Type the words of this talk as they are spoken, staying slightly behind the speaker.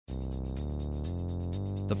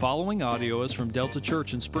The following audio is from Delta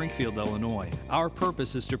Church in Springfield, Illinois. Our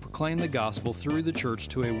purpose is to proclaim the gospel through the church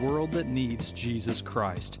to a world that needs Jesus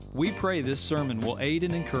Christ. We pray this sermon will aid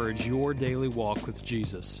and encourage your daily walk with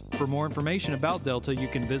Jesus. For more information about Delta, you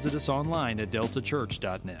can visit us online at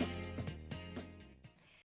deltachurch.net.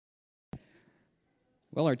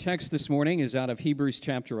 Well, our text this morning is out of Hebrews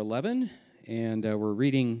chapter 11, and we're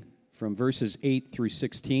reading from verses 8 through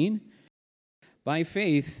 16. By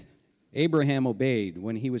faith, Abraham obeyed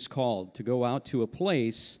when he was called to go out to a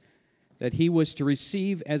place that he was to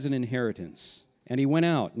receive as an inheritance, and he went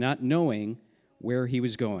out, not knowing where he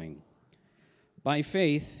was going. By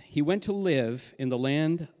faith, he went to live in the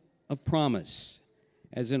land of promise,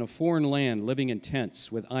 as in a foreign land, living in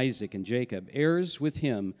tents with Isaac and Jacob, heirs with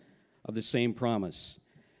him of the same promise.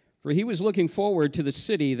 For he was looking forward to the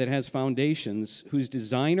city that has foundations, whose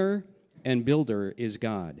designer and builder is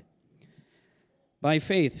God. By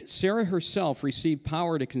faith, Sarah herself received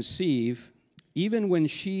power to conceive, even when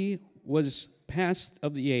she was past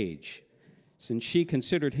of the age, since she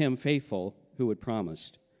considered him faithful who had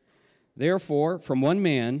promised. Therefore, from one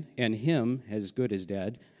man, and him as good as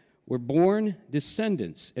dead, were born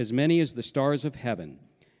descendants, as many as the stars of heaven,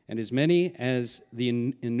 and as many as the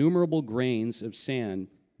innumerable grains of sand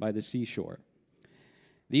by the seashore.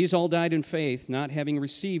 These all died in faith, not having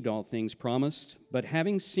received all things promised, but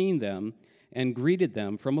having seen them and greeted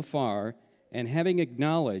them from afar, and having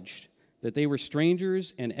acknowledged that they were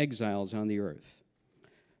strangers and exiles on the earth.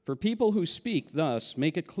 For people who speak thus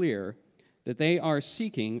make it clear that they are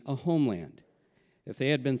seeking a homeland. If they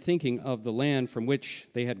had been thinking of the land from which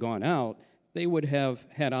they had gone out, they would have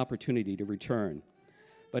had opportunity to return.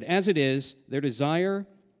 But as it is, they desire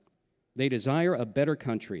a better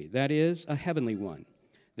country, that is, a heavenly one.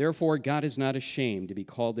 Therefore, God is not ashamed to be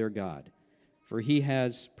called their God, for he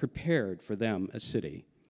has prepared for them a city.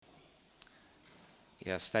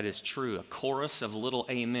 Yes, that is true. A chorus of little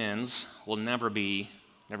amens will never be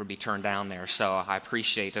turned down there. So I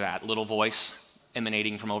appreciate that little voice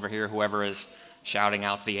emanating from over here, whoever is shouting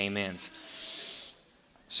out the amens.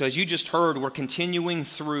 So as you just heard, we're continuing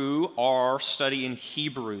through our study in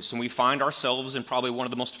Hebrews, and we find ourselves in probably one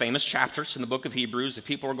of the most famous chapters in the book of Hebrews. If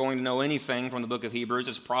people are going to know anything from the book of Hebrews,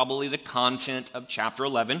 it's probably the content of chapter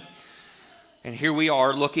 11. And here we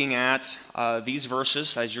are looking at these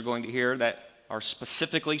verses, as you're going to hear, that are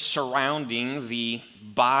specifically surrounding the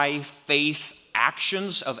by faith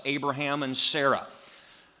actions of Abraham and Sarah.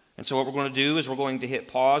 And so what we're going to do is we're going to hit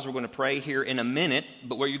pause. We're going to pray here in a minute.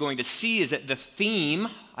 But what you're going to see is that the theme,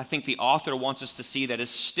 I think the author wants us to see, that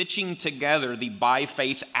is stitching together the by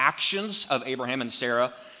faith actions of Abraham and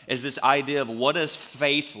Sarah, is this idea of what does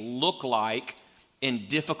faith look like in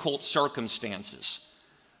difficult circumstances.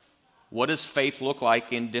 What does faith look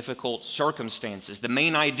like in difficult circumstances? The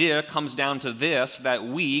main idea comes down to this, that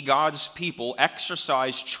we, God's people,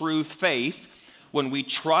 exercise true faith when we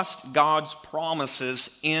trust God's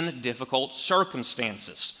promises in difficult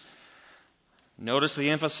circumstances. Notice the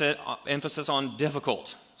emphasis on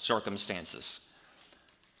difficult circumstances.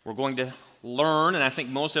 We're going to learn, and I think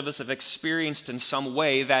most of us have experienced in some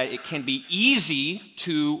way, that it can be easy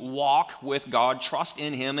to walk with God, trust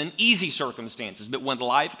in Him in easy circumstances. But when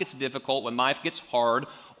life gets difficult, when life gets hard,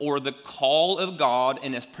 or the call of God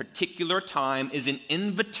in a particular time is an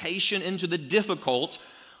invitation into the difficult,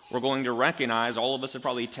 we're going to recognize, all of us have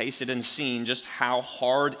probably tasted and seen just how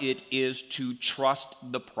hard it is to trust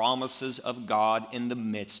the promises of God in the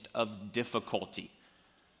midst of difficulty.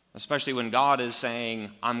 Especially when God is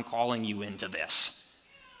saying, I'm calling you into this.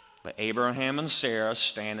 But Abraham and Sarah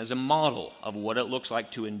stand as a model of what it looks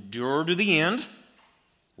like to endure to the end,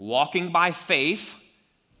 walking by faith,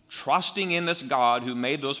 trusting in this God who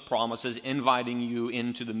made those promises, inviting you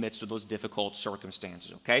into the midst of those difficult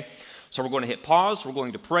circumstances, okay? So we're going to hit pause, we're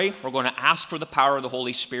going to pray, we're going to ask for the power of the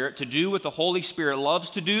Holy Spirit to do what the Holy Spirit loves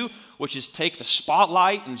to do, which is take the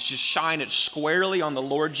spotlight and just shine it squarely on the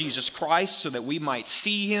Lord Jesus Christ so that we might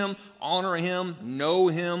see Him, honor Him, know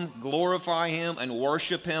Him, glorify Him, and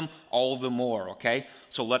worship Him all the more, okay?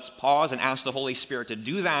 So let's pause and ask the Holy Spirit to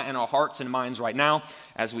do that in our hearts and minds right now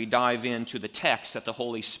as we dive into the text that the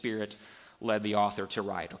Holy Spirit led the author to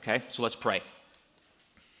write, okay? So let's pray.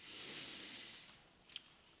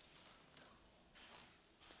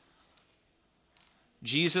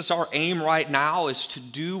 Jesus, our aim right now is to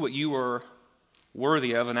do what you are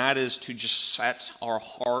worthy of, and that is to just set our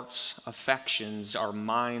hearts, affections, our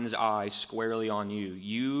mind's eye squarely on you.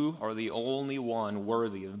 You are the only one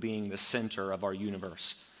worthy of being the center of our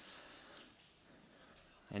universe.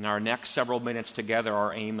 In our next several minutes together,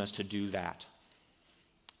 our aim is to do that,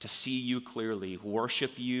 to see you clearly,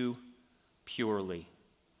 worship you purely,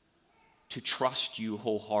 to trust you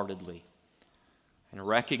wholeheartedly. And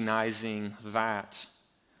recognizing that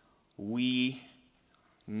we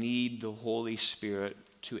need the Holy Spirit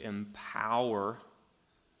to empower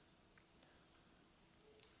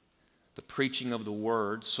the preaching of the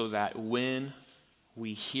Word so that when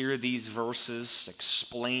we hear these verses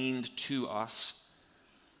explained to us,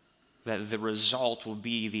 that the result will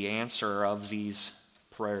be the answer of these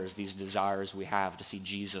prayers, these desires we have to see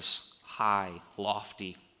Jesus high,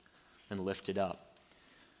 lofty, and lifted up.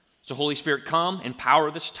 So Holy Spirit, come,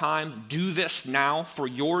 empower this time. Do this now for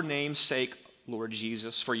your name's sake, Lord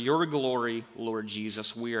Jesus. For your glory, Lord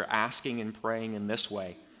Jesus, we are asking and praying in this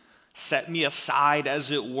way. Set me aside,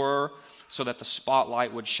 as it were, so that the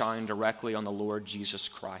spotlight would shine directly on the Lord Jesus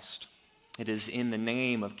Christ. It is in the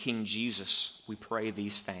name of King Jesus we pray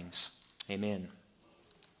these things. Amen.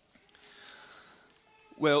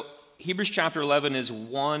 Well, Hebrews chapter 11 is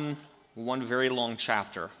one very long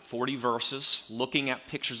chapter, 40 verses, looking at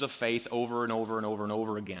pictures of faith over and over and over and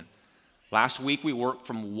over again. Last week we worked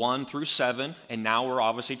from 1 through 7, and now we're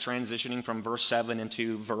obviously transitioning from verse 7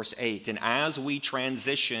 into verse 8. And as we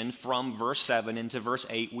transition from verse 7 into verse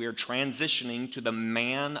 8, we are transitioning to the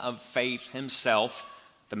man of faith himself,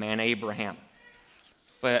 the man Abraham.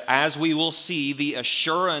 But as we will see, the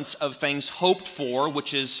assurance of things hoped for,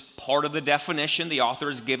 which is part of the definition the author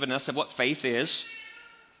has given us of what faith is,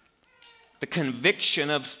 the conviction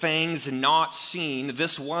of things not seen,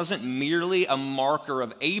 this wasn't merely a marker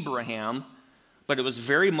of Abraham, but it was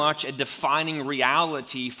very much a defining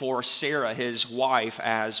reality for Sarah, his wife,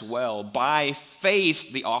 as well. By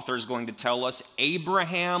faith, the author is going to tell us,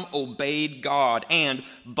 Abraham obeyed God, and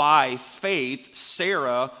by faith,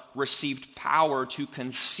 Sarah received power to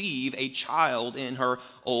conceive a child in her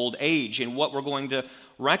old age. And what we're going to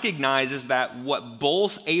recognize is that what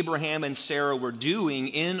both Abraham and Sarah were doing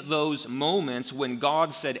in those moments when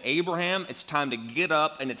God said, Abraham, it's time to get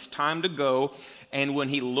up and it's time to go. And when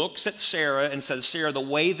he looks at Sarah and says, Sarah, the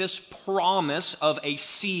way this promise of a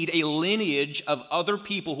seed, a lineage of other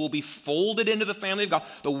people who will be folded into the family of God,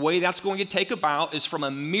 the way that's going to take about is from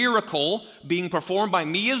a miracle being performed by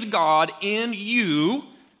me as God in you,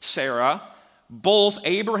 Sarah. Both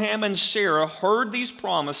Abraham and Sarah heard these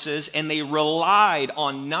promises, and they relied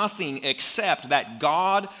on nothing except that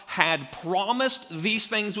God had promised these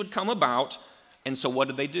things would come about. And so what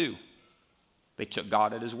did they do? They took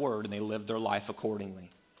God at his word, and they lived their life accordingly.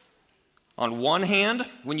 On one hand,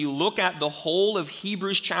 when you look at the whole of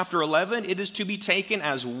Hebrews chapter 11, it is to be taken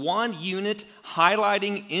as one unit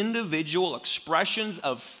highlighting individual expressions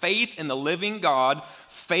of faith in the living God,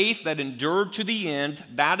 faith that endured to the end.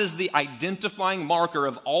 That is the identifying marker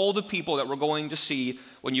of all the people that we're going to see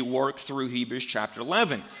when you work through Hebrews chapter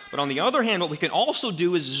 11. But on the other hand, what we can also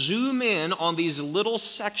do is zoom in on these little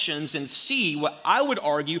sections and see what I would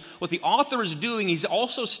argue what the author is doing. He's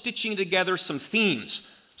also stitching together some themes.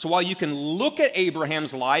 So while you can look at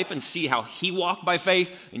Abraham's life and see how he walked by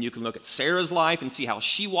faith, and you can look at Sarah's life and see how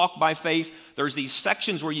she walked by faith, there's these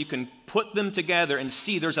sections where you can put them together and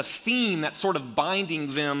see there's a theme that's sort of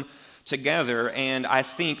binding them together. And I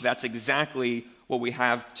think that's exactly what we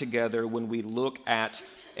have together when we look at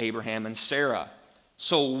Abraham and Sarah.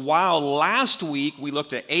 So while last week we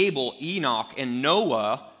looked at Abel, Enoch, and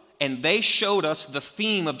Noah, and they showed us the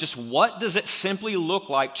theme of just what does it simply look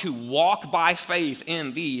like to walk by faith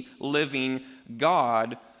in the living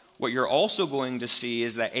God. What you're also going to see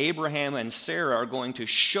is that Abraham and Sarah are going to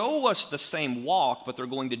show us the same walk, but they're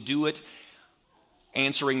going to do it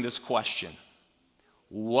answering this question.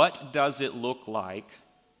 What does it look like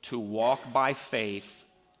to walk by faith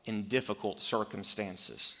in difficult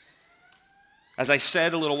circumstances? As I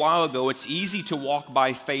said a little while ago, it's easy to walk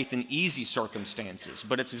by faith in easy circumstances,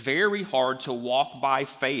 but it's very hard to walk by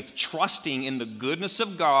faith, trusting in the goodness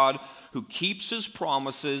of God who keeps his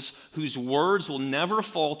promises, whose words will never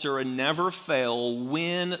falter and never fail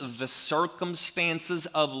when the circumstances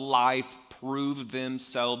of life prove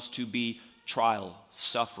themselves to be trial,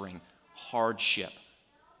 suffering, hardship.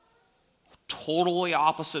 Totally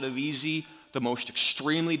opposite of easy, the most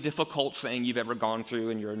extremely difficult thing you've ever gone through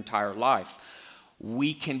in your entire life.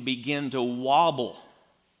 We can begin to wobble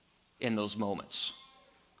in those moments,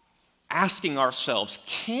 asking ourselves,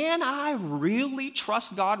 can I really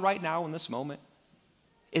trust God right now in this moment?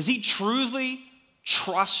 Is he truly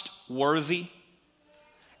trustworthy?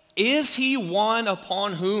 Is he one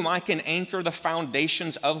upon whom I can anchor the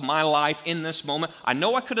foundations of my life in this moment? I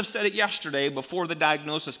know I could have said it yesterday before the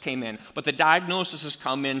diagnosis came in, but the diagnosis has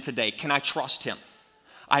come in today. Can I trust him?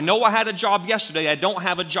 I know I had a job yesterday. I don't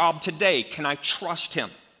have a job today. Can I trust him?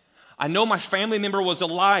 I know my family member was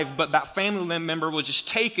alive, but that family member was just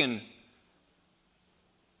taken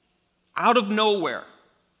out of nowhere.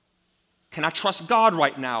 Can I trust God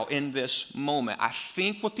right now in this moment? I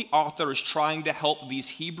think what the author is trying to help these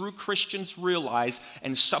Hebrew Christians realize,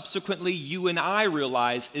 and subsequently you and I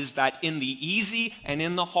realize, is that in the easy and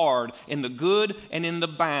in the hard, in the good and in the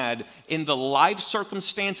bad, in the life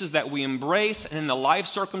circumstances that we embrace and in the life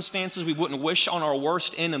circumstances we wouldn't wish on our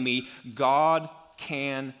worst enemy, God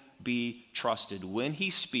can be trusted. When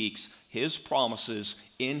he speaks his promises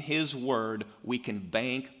in his word, we can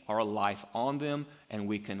bank our life on them and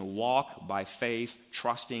we can walk by faith,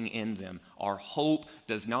 trusting in them. Our hope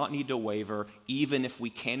does not need to waver. Even if we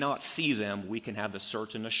cannot see them, we can have the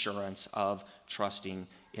certain assurance of trusting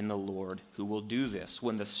in the Lord who will do this.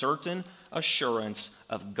 When the certain assurance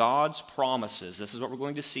of God's promises, this is what we're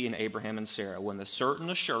going to see in Abraham and Sarah, when the certain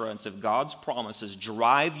assurance of God's promises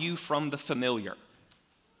drive you from the familiar,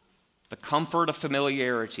 the comfort of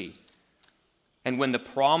familiarity, and when the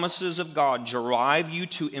promises of God drive you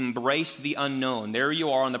to embrace the unknown, there you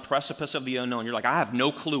are on the precipice of the unknown. You're like, I have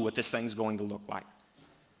no clue what this thing's going to look like.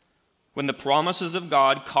 When the promises of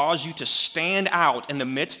God cause you to stand out in the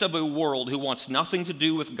midst of a world who wants nothing to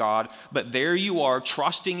do with God, but there you are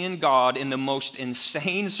trusting in God in the most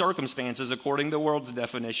insane circumstances, according to the world's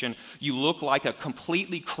definition, you look like a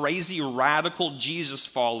completely crazy, radical Jesus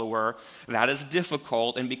follower. That is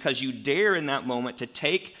difficult, and because you dare in that moment to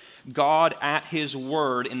take God at his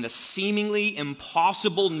word in the seemingly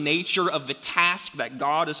impossible nature of the task that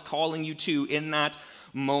God is calling you to in that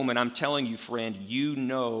moment, I'm telling you, friend, you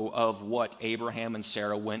know of what Abraham and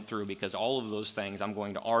Sarah went through, because all of those things I'm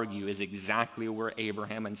going to argue is exactly where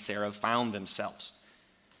Abraham and Sarah found themselves.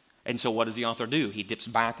 And so what does the author do? He dips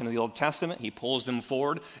back into the Old Testament, he pulls them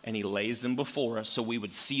forward, and he lays them before us so we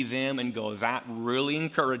would see them and go, that really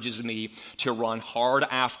encourages me to run hard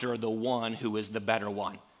after the one who is the better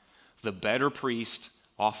one. The better priest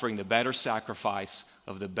offering the better sacrifice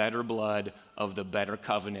of the better blood of the better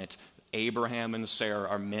covenant. Abraham and Sarah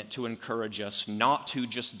are meant to encourage us not to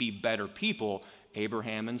just be better people.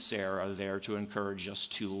 Abraham and Sarah are there to encourage us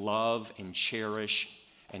to love and cherish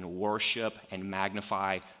and worship and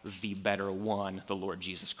magnify the better one, the Lord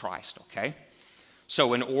Jesus Christ, okay?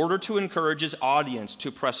 So in order to encourage his audience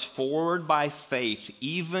to press forward by faith,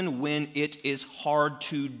 even when it is hard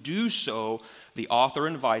to do so, the author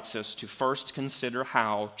invites us to first consider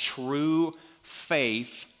how true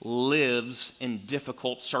faith lives in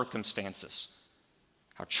difficult circumstances.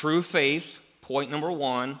 How true faith, point number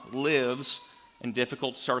one, lives in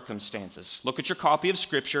difficult circumstances. Look at your copy of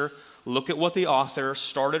Scripture. Look at what the author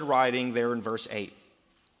started writing there in verse 8.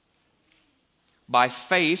 By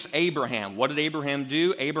faith, Abraham. What did Abraham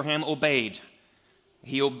do? Abraham obeyed.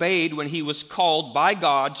 He obeyed when he was called by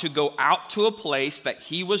God to go out to a place that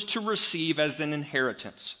he was to receive as an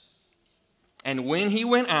inheritance. And when he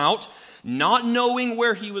went out, not knowing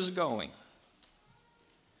where he was going,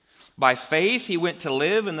 by faith he went to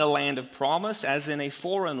live in the land of promise, as in a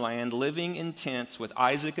foreign land, living in tents with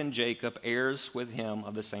Isaac and Jacob, heirs with him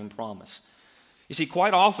of the same promise. You see,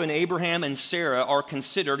 quite often Abraham and Sarah are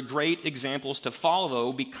considered great examples to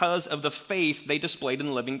follow because of the faith they displayed in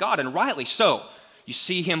the living God, and rightly so. You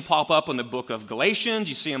see him pop up in the book of Galatians.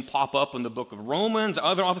 You see him pop up in the book of Romans.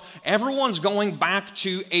 Everyone's going back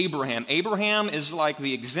to Abraham. Abraham is like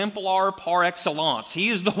the exemplar par excellence. He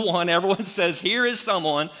is the one everyone says, here is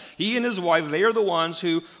someone. He and his wife, they are the ones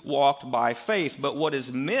who walked by faith. But what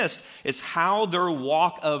is missed is how their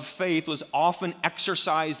walk of faith was often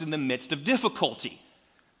exercised in the midst of difficulty.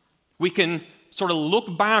 We can sort of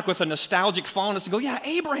look back with a nostalgic fondness and go, yeah,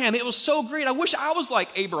 Abraham, it was so great. I wish I was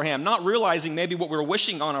like Abraham, not realizing maybe what we're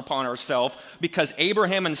wishing on upon ourselves, because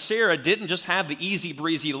Abraham and Sarah didn't just have the easy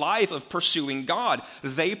breezy life of pursuing God.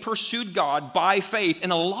 They pursued God by faith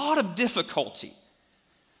in a lot of difficulty.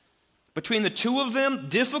 Between the two of them,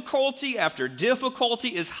 difficulty after difficulty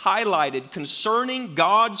is highlighted concerning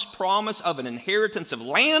God's promise of an inheritance of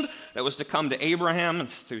land that was to come to Abraham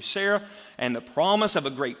through Sarah, and the promise of a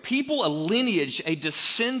great people, a lineage, a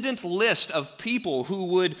descendant list of people who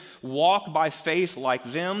would walk by faith like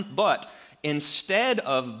them. But instead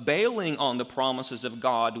of bailing on the promises of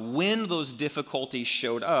God when those difficulties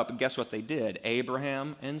showed up, guess what they did?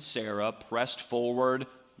 Abraham and Sarah pressed forward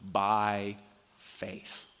by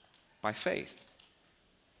faith. By faith.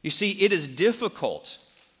 You see, it is difficult.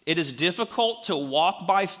 It is difficult to walk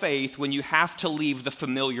by faith when you have to leave the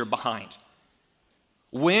familiar behind.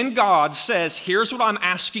 When God says, here's what I'm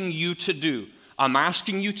asking you to do. I'm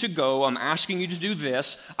asking you to go. I'm asking you to do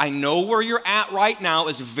this. I know where you're at right now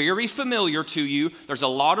is very familiar to you. There's a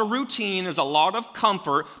lot of routine. There's a lot of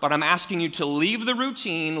comfort. But I'm asking you to leave the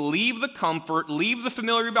routine, leave the comfort, leave the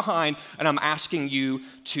familiar behind, and I'm asking you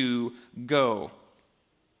to go.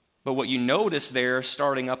 But what you notice there,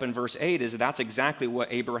 starting up in verse 8, is that's exactly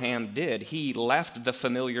what Abraham did. He left the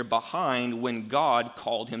familiar behind when God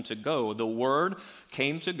called him to go. The word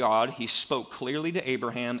came to God. He spoke clearly to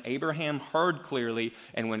Abraham. Abraham heard clearly,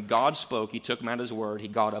 and when God spoke, he took him at his word. He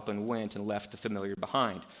got up and went and left the familiar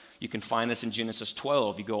behind. You can find this in Genesis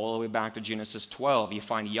 12. You go all the way back to Genesis 12. You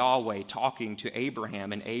find Yahweh talking to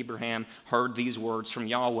Abraham, and Abraham heard these words from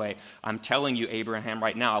Yahweh. I'm telling you, Abraham,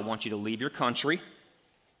 right now, I want you to leave your country.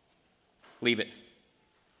 Leave it.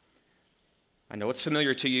 I know it's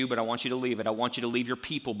familiar to you, but I want you to leave it. I want you to leave your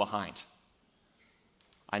people behind.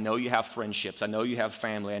 I know you have friendships. I know you have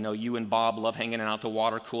family. I know you and Bob love hanging out at the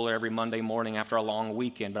water cooler every Monday morning after a long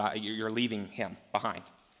weekend, but you're leaving him behind.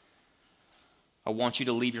 I want you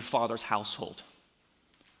to leave your father's household.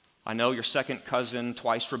 I know your second cousin,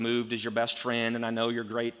 twice removed, is your best friend, and I know your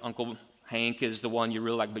great Uncle Hank is the one you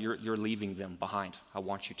really like, but you're leaving them behind. I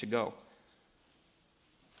want you to go.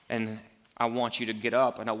 And I want you to get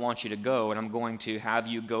up, and I want you to go, and I'm going to have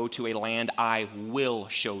you go to a land I will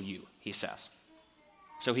show you, he says.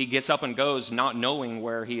 So he gets up and goes, not knowing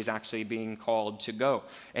where he is actually being called to go.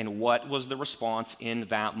 And what was the response in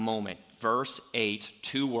that moment? Verse 8,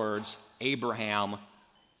 2 words, Abraham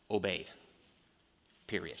obeyed.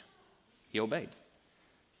 Period. He obeyed.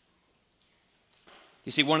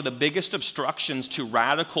 You see, one of the biggest obstructions to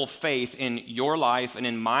radical faith in your life and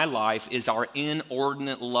in my life is our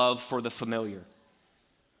inordinate love for the familiar.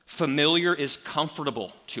 Familiar is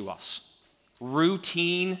comfortable to us.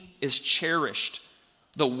 Routine is cherished.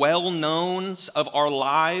 The well-knowns of our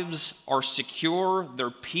lives are secure,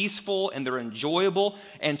 they're peaceful, and they're enjoyable.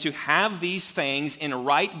 And to have these things in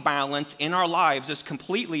right balance in our lives is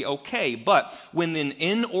completely okay. But when an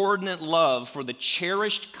inordinate love for the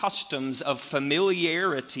cherished customs of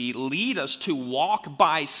familiarity lead us to walk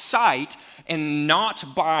by sight and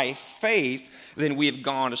not by faith, then we have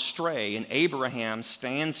gone astray. And Abraham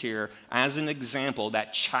stands here as an example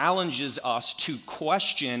that challenges us to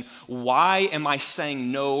question, why am I saying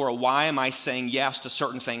no, or why am I saying yes to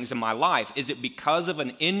certain things in my life? Is it because of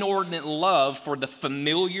an inordinate love for the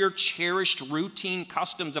familiar, cherished, routine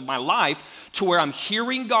customs of my life to where I'm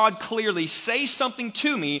hearing God clearly say something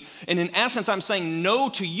to me, and in essence I'm saying no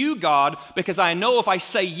to you, God, because I know if I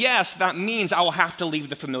say yes, that means I will have to leave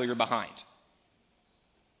the familiar behind?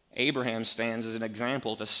 Abraham stands as an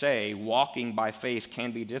example to say walking by faith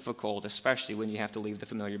can be difficult, especially when you have to leave the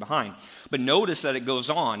familiar behind. But notice that it goes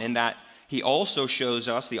on in that he also shows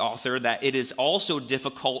us, the author, that it is also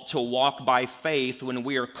difficult to walk by faith when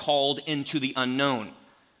we are called into the unknown.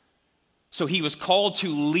 So he was called to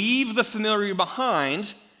leave the familiar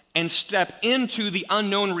behind and step into the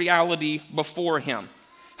unknown reality before him.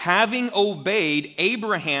 Having obeyed,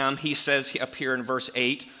 Abraham, he says up here in verse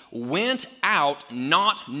 8, went out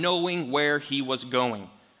not knowing where he was going.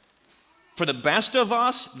 For the best of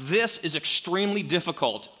us, this is extremely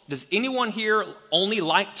difficult. Does anyone here only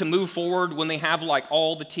like to move forward when they have like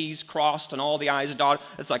all the T's crossed and all the I's dotted?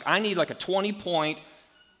 It's like, I need like a 20-point,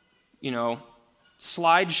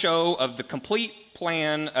 slideshow of the complete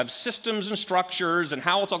plan of systems and structures and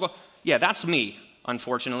how it's all going. Yeah, that's me,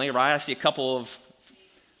 unfortunately, right? I see a couple of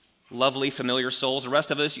lovely, familiar souls. The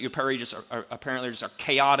rest of us, you apparently just are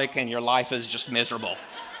chaotic and your life is just miserable.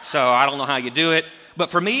 So I don't know how you do it. But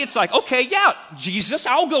for me, it's like, okay, yeah, Jesus,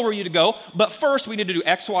 I'll go where you to go. But first, we need to do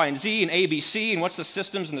X, Y, and Z and A, B, C, and what's the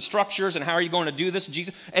systems and the structures, and how are you going to do this,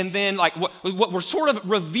 Jesus? And then, like, what we're sort of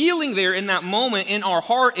revealing there in that moment in our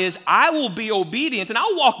heart is, I will be obedient, and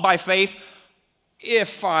I'll walk by faith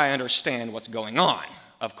if I understand what's going on,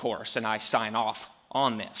 of course, and I sign off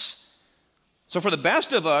on this. So for the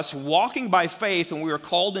best of us, walking by faith when we are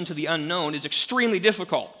called into the unknown is extremely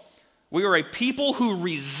difficult. We are a people who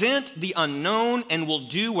resent the unknown and will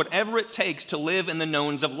do whatever it takes to live in the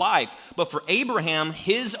knowns of life. But for Abraham,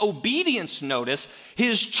 his obedience, notice,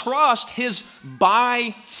 his trust, his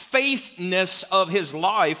by faithness of his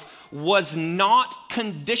life was not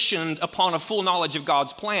conditioned upon a full knowledge of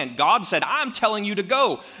God's plan. God said, I'm telling you to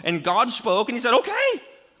go. And God spoke and he said, okay,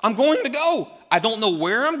 I'm going to go. I don't know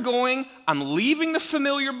where I'm going. I'm leaving the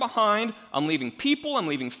familiar behind. I'm leaving people. I'm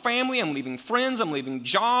leaving family. I'm leaving friends. I'm leaving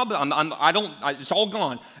job. It's all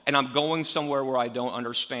gone. And I'm going somewhere where I don't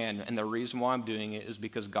understand. And the reason why I'm doing it is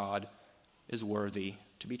because God is worthy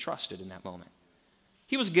to be trusted in that moment.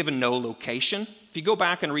 He was given no location. If you go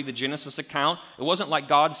back and read the Genesis account, it wasn't like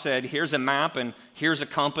God said, here's a map and here's a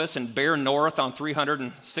compass and bear north on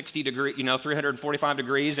 360 degrees, 345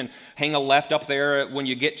 degrees and hang a left up there when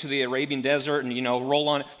you get to the Arabian desert and, roll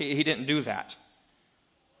on. He didn't do that.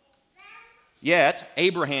 Yet,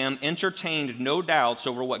 Abraham entertained no doubts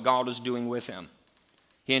over what God was doing with him.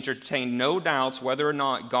 He entertained no doubts whether or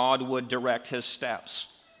not God would direct his steps.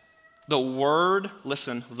 The Word,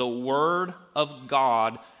 listen, the Word of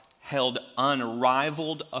God held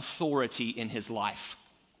unrivaled authority in his life.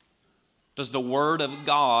 Does the Word of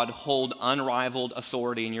God hold unrivaled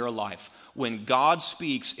authority in your life? When God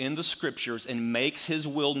speaks in the Scriptures and makes his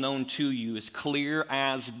will known to you as clear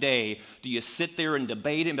as day, do you sit there and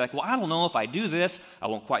debate it and be like, well, I don't know if I do this. I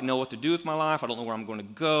won't quite know what to do with my life. I don't know where I'm going to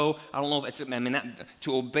go. I don't know if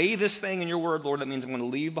to obey this thing in your word, Lord, that means I'm going to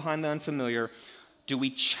leave behind the unfamiliar. Do we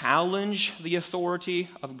challenge the authority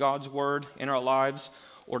of God's word in our lives,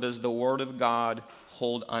 or does the word of God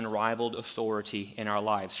hold unrivaled authority in our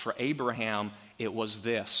lives? For Abraham, it was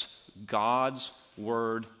this: God's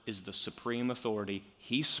word is the supreme authority.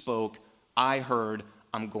 He spoke, I heard,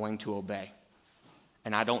 I'm going to obey.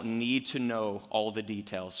 And I don't need to know all the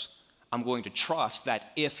details. I'm going to trust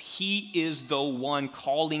that if he is the one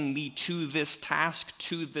calling me to this task,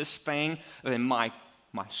 to this thing, then my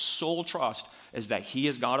sole trust is that he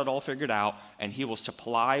has got it all figured out, and he will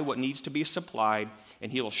supply what needs to be supplied,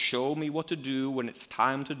 and he will show me what to do when it's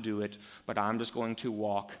time to do it, but I'm just going to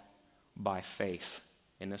walk by faith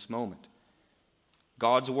in this moment.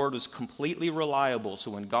 God's word is completely reliable, so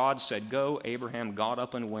when God said go, Abraham got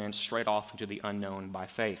up and went straight off into the unknown by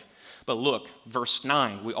faith. But look, verse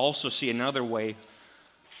 9, we also see another way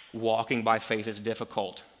walking by faith is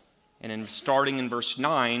difficult. And starting in verse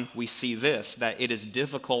 9, we see this, that it is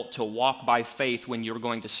difficult to walk by faith when you're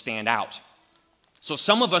going to stand out. So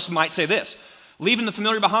some of us might say this: leaving the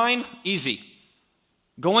familiar behind, easy.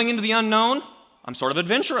 Going into the unknown, I'm sort of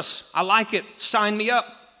adventurous. I like it. Sign me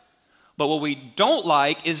up. But what we don't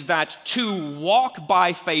like is that to walk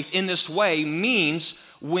by faith in this way means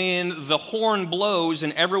when the horn blows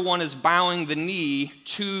and everyone is bowing the knee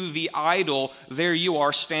to the idol, there you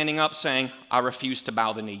are standing up saying, I refuse to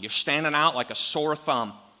bow the knee. You're standing out like a sore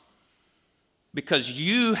thumb. Because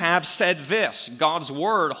you have said this, God's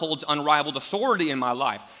word holds unrivaled authority in my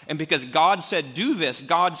life. And because God said do this,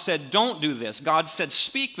 God said don't do this. God said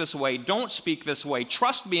speak this way, don't speak this way,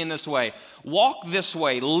 trust me in this way, walk this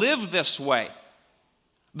way, live this way.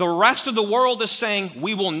 The rest of the world is saying,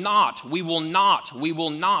 we will not do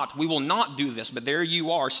this. But there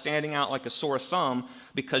you are standing out like a sore thumb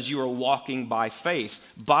because you are walking by faith.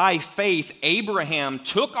 By faith, Abraham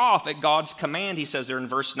took off at God's command, he says there in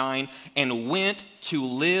verse 9, and went to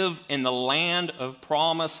live in the land of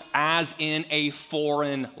promise as in a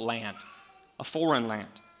foreign land. A foreign land.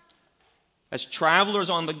 As travelers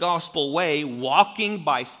on the gospel way, walking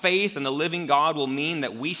by faith in the living God will mean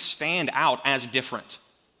that we stand out as different.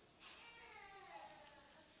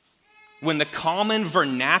 When the common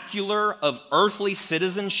vernacular of earthly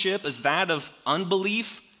citizenship is that of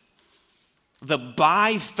unbelief, the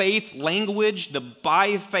by faith language, the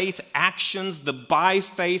by faith actions, the by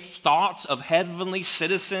faith thoughts of heavenly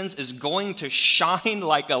citizens is going to shine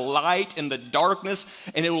like a light in the darkness,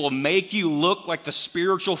 and it will make you look like the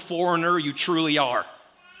spiritual foreigner you truly are.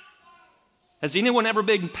 Has anyone ever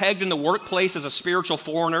been pegged in the workplace as a spiritual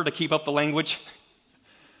foreigner to keep up the language?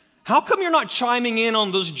 How come you're not chiming in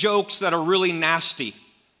on those jokes that are really nasty?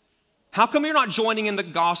 How come you're not joining in the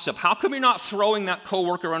gossip? How come you're not throwing that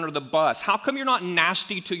coworker under the bus? How come you're not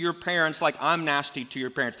nasty to your parents like I'm nasty to your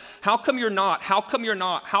parents? How come you're not? How come you're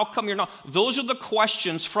not? How come you're not? Those are the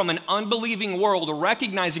questions from an unbelieving world,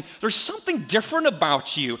 recognizing there's something different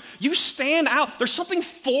about you. You stand out. There's something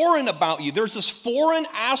foreign about you. There's this foreign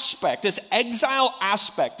aspect, this exile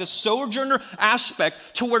aspect, this sojourner aspect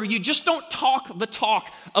to where you just don't talk the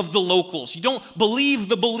talk of the locals. You don't believe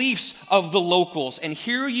the beliefs of the locals. And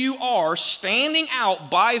here you are, standing out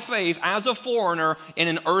by faith as a foreigner in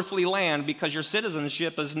an earthly land because your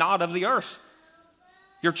citizenship is not of the earth.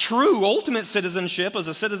 Your true ultimate citizenship is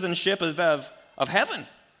a citizenship of heaven.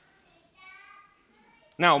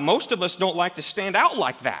 Now, most of us don't like to stand out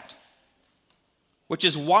like that, which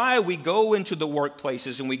is why we go into the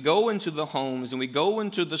workplaces and we go into the homes and we go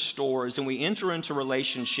into the stores and we enter into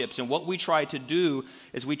relationships, and what we try to do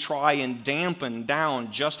is we try and dampen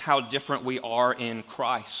down just how different we are in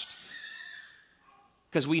Christ.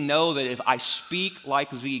 Because we know that if I speak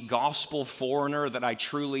like the gospel foreigner that I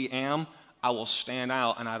truly am, I will stand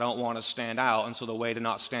out, and I don't want to stand out. And so the way to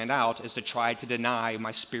not stand out is to try to deny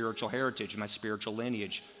my spiritual heritage, my spiritual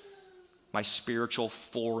lineage, my spiritual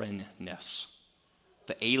foreignness,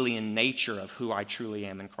 the alien nature of who I truly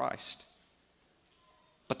am in Christ.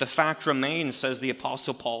 But the fact remains, says the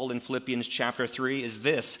Apostle Paul in Philippians chapter 3, is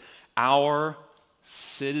this: our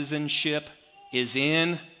citizenship is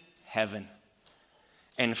in heaven.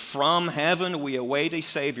 And from heaven we await a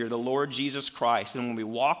Savior, the Lord Jesus Christ. And when we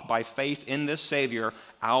walk by faith in this Savior,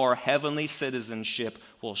 our heavenly citizenship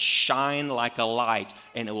will shine like a light,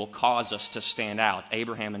 and it will cause us to stand out.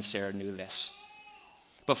 Abraham and Sarah knew this.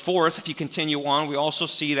 But fourth, if you continue on, we also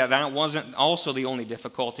see that that wasn't also the only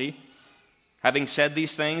difficulty. Having said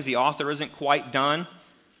these things, the author isn't quite done.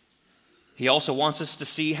 He also wants us to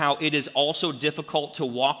see how it is also difficult to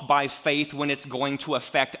walk by faith when it's going to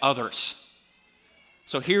affect others.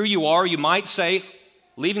 So here you are, you might say,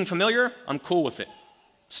 leaving familiar, I'm cool with it.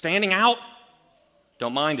 Standing out,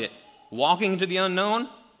 don't mind it. Walking into the unknown,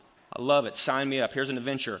 I love it. Sign me up. Here's an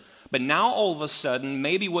adventure. But now all of a sudden,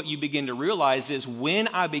 maybe what you begin to realize is when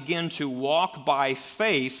I begin to walk by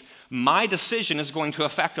faith, my decision is going to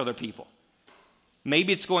affect other people.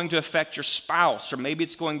 Maybe it's going to affect your spouse, or maybe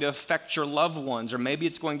it's going to affect your loved ones, or maybe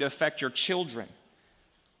it's going to affect your children.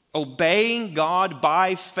 Obeying God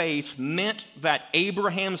by faith meant that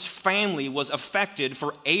Abraham's family was affected,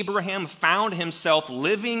 for Abraham found himself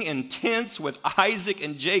living in tents with Isaac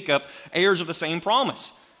and Jacob, heirs of the same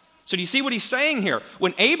promise. So do you see what he's saying here?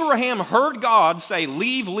 When Abraham heard God say,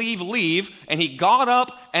 leave, leave, leave, and he got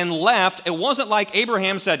up and left, it wasn't like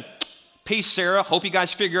Abraham said, peace, Sarah. Hope you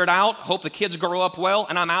guys figure it out. Hope the kids grow up well,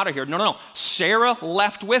 and I'm out of here. No. Sarah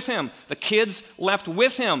left with him. The kids left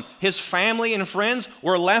with him. His family and friends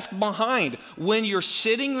were left behind. When you're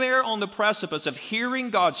sitting there on the precipice of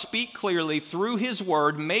hearing God speak clearly through his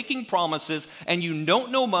word, making promises, and you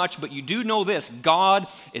don't know much, but you do know this: God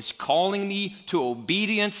is calling me to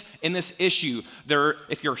obedience in this issue.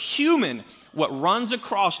 If you're human, what runs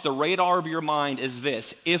across the radar of your mind is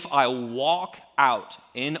this: if I walk out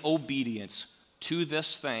in obedience to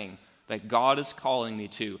this thing that God is calling me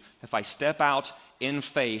to, if I step out in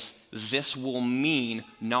faith, this will mean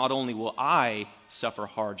not only will I suffer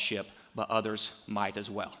hardship, but others might as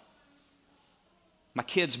well. My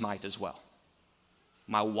kids might as well.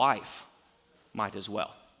 My wife might as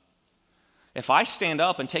well. If I stand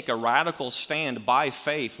up and take a radical stand by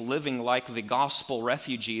faith, living like the gospel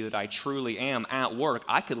refugee that I truly am at work,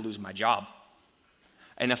 I could lose my job.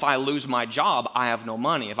 And if I lose my job, I have no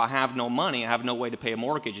money. If I have no money, I have no way to pay a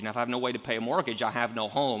mortgage. And if I have no way to pay a mortgage, I have no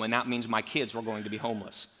home. And that means my kids are going to be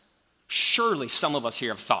homeless. Surely some of us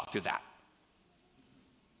here have thought through that.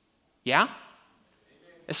 Yeah?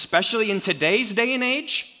 Especially in today's day and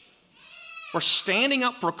age, where standing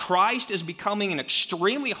up for Christ is becoming an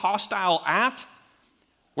extremely hostile act,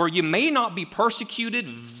 where you may not be persecuted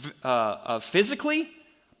physically,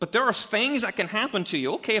 but there are things that can happen to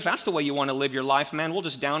you. Okay, if that's the way you want to live your life, man, we'll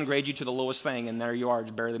just downgrade you to the lowest thing, and there you are,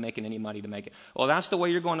 just barely making any money to make it. Well, that's the way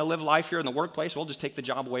you're going to live life here in the workplace. We'll just take the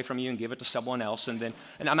job away from you and give it to someone else. And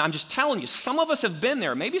I'm just telling you, some of us have been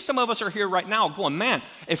there. Maybe some of us are here right now going, man,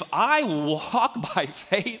 if I walk by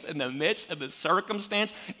faith in the midst of the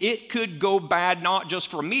circumstance, it could go bad not just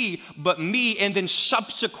for me, but me and then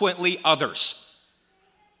subsequently others.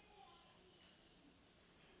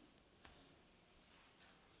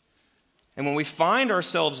 And when we find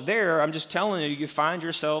ourselves there, I'm just telling you, you find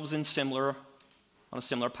yourselves on a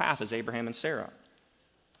similar path as Abraham and Sarah.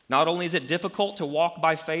 Not only is it difficult to walk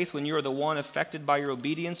by faith when you are the one affected by your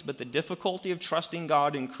obedience, but the difficulty of trusting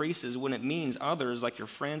God increases when it means others, like your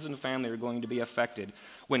friends and family, are going to be affected.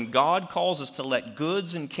 When God calls us to let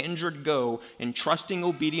goods and kindred go in trusting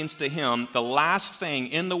obedience to Him, the last thing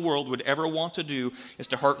in the world would ever want to do is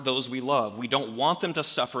to hurt those we love. We don't want them to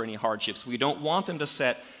suffer any hardships. We don't want them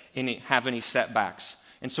to have any setbacks.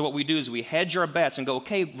 And so what we do is we hedge our bets and go,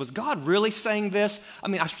 okay, was God really saying this? I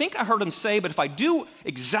mean, I think I heard him say, but if I do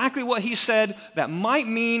exactly what he said, that might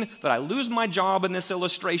mean that I lose my job in this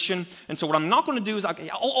illustration. And so what I'm not going to do is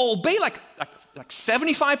I'll obey like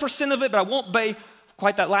 75% of it, but I won't obey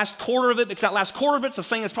quite that last quarter of it, because that last quarter of it's the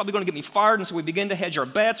thing that's probably going to get me fired. And so we begin to hedge our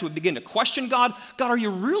bets. We begin to question God. God, are you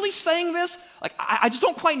really saying this? Like, I just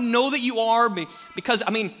don't quite know that you are, because, I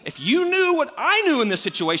mean, if you knew what I knew in this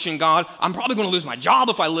situation, God, I'm probably going to lose my job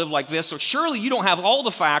if I live like this. So surely you don't have all the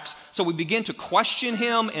facts. So we begin to question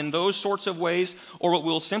him in those sorts of ways. Or what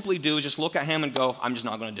we'll simply do is just look at him and go, I'm just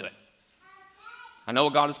not going to do it. I know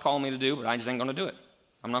what God is calling me to do, but I just ain't going to do it.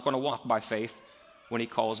 I'm not going to walk by faith when he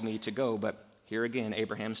calls me to go. But here again,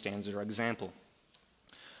 Abraham stands as our example.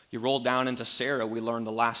 You roll down into Sarah, we learn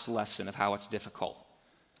the last lesson of how it's difficult.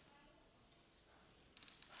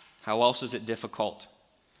 How else is it difficult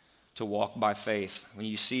to walk by faith? When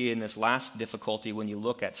you see in this last difficulty, when you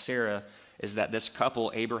look at Sarah, is that this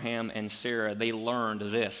couple, Abraham and Sarah, they learned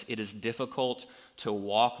this: it is difficult to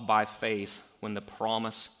walk by faith when the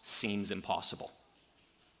promise seems impossible.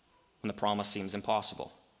 When the promise seems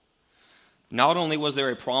impossible. Not only was there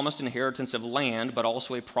a promised inheritance of land, but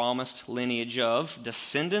also a promised lineage of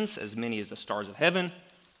descendants, as many as the stars of heaven,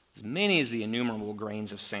 as many as the innumerable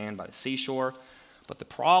grains of sand by the seashore. But the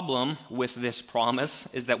problem with this promise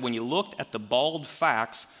is that when you looked at the bald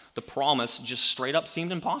facts, the promise just straight up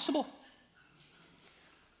seemed impossible.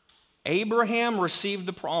 Abraham received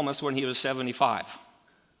the promise when he was 75.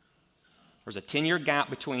 There's a 10-year gap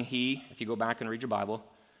between if you go back and read your Bible,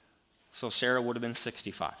 so Sarah would have been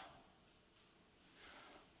 65.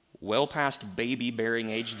 Well past baby-bearing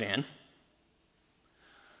age then.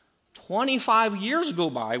 25 years go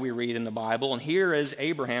by, we read in the Bible, and here is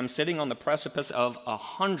Abraham sitting on the precipice of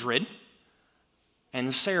 100,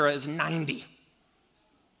 and Sarah is 90.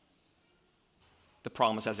 The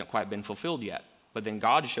promise hasn't quite been fulfilled yet. But then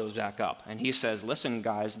God shows back up, and he says, listen,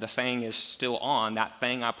 guys, the thing is still on. That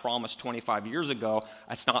thing I promised 25 years ago,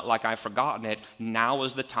 it's not like I've forgotten it. Now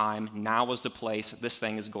is the time. Now is the place. This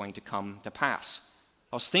thing is going to come to pass.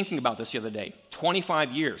 I was thinking about this the other day.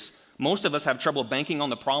 25 years. Most of us have trouble banking on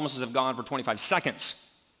the promises of God for 25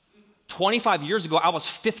 seconds. 25 years ago, I was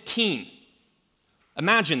 15.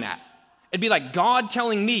 Imagine that. It'd be like God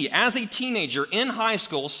telling me as a teenager in high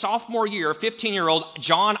school, sophomore year, 15-year-old,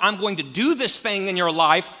 John, I'm going to do this thing in your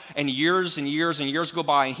life. And years and years and years go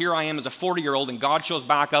by, and here I am as a 40-year-old, and God shows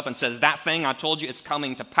back up and says, that thing I told you, it's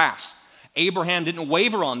coming to pass. Abraham didn't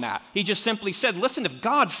waver on that. He just simply said, listen, if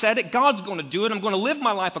God said it, God's going to do it. I'm going to live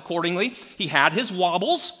my life accordingly. He had his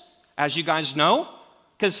wobbles, as you guys know,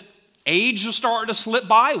 because age was starting to slip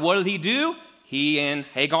by. What did he do? He and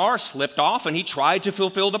Hagar slipped off, and he tried to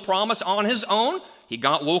fulfill the promise on his own. He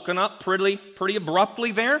got woken up pretty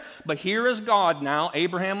abruptly there. But here is God now,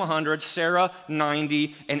 Abraham 100, Sarah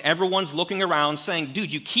 90, and everyone's looking around saying,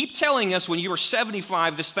 dude, you keep telling us when you were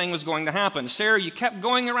 75 this thing was going to happen. Sarah, you kept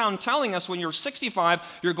going around telling us when you're 65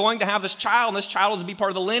 you're going to have this child, and this child is to be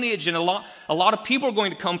part of the lineage, and a lot of people are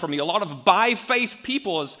going to come from you, a lot of by faith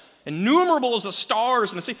people, as innumerable as the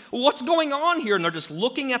stars, and they say, well, what's going on here? And they're just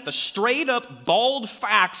looking at the straight up bald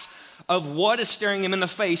facts of what is staring him in the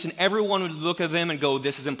face, and everyone would look at them and go,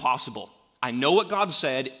 this is impossible. I know what God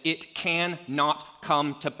said. It cannot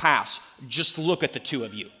come to pass. Just look at the two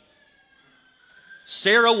of you.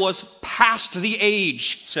 Sarah was past the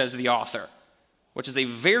age, says the author, which is a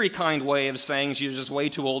very kind way of saying she was just way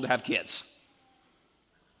too old to have kids.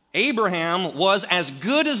 Abraham was as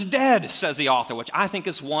good as dead, says the author, which I think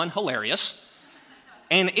is hilarious,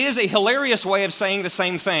 and is a hilarious way of saying the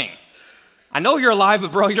same thing. I know you're alive,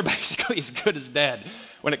 but bro, you're basically as good as dead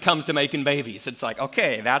when it comes to making babies. It's like,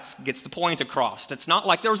 okay, that gets the point across. It's not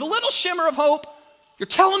like there was a little shimmer of hope. You're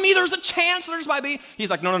telling me there's a chance there's might be? He's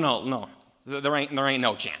like, no. There ain't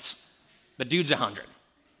no chance. The dude's 100.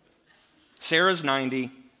 Sarah's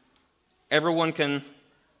 90. Everyone can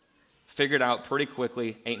figure it out pretty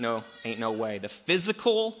quickly. Ain't no way. The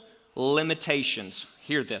physical limitations,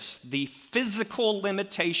 hear this, the physical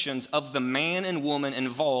limitations of the man and woman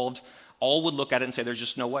involved all would look at it and say, there's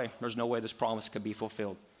just no way. There's no way this promise could be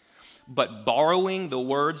fulfilled. But borrowing the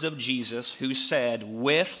words of Jesus, who said,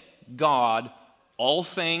 with God, all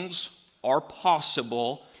things are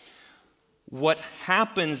possible, what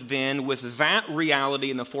happens then with that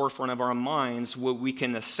reality in the forefront of our minds, what we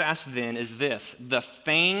can assess then is this: the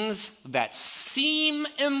things that seem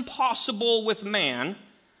impossible with man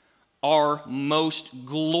are most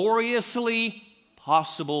gloriously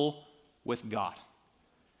possible with God.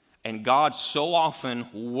 And God so often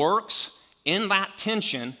works in that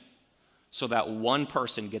tension so that one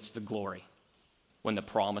person gets the glory when the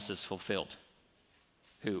promise is fulfilled.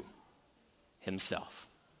 Who? Himself.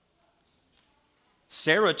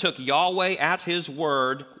 Sarah took Yahweh at his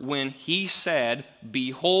word when he said,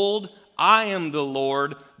 behold, I am the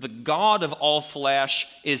Lord, the God of all flesh.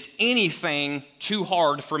 Is anything too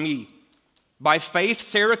hard for me? By faith,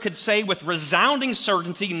 Sarah could say with resounding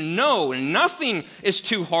certainty, no, nothing is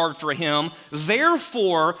too hard for him.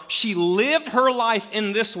 Therefore, she lived her life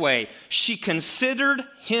in this way. She considered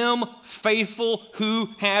him faithful who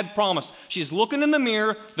had promised. She's looking in the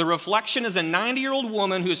mirror. The reflection is a 90-year-old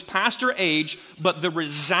woman who's past her age, but the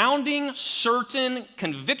resounding, certain,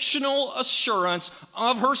 convictional assurance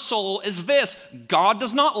of her soul is this: God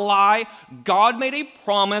does not lie. God made a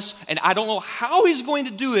promise, and I don't know how he's going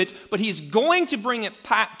to do it, but he's going to bring it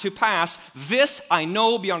to pass. This I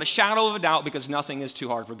know beyond a shadow of a doubt, because nothing is too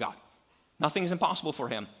hard for God. Nothing is impossible for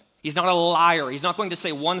him. He's not a liar. He's not going to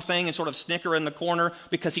say one thing and sort of snicker in the corner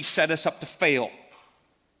because he set us up to fail.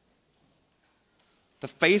 The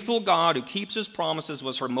faithful God who keeps his promises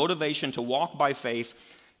was her motivation to walk by faith.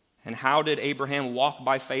 And how did Abraham walk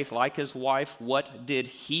by faith like his wife? What did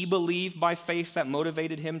he believe by faith that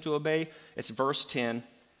motivated him to obey? It's verse 10.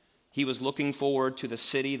 He was looking forward to the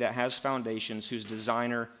city that has foundations, whose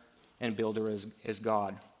designer and builder is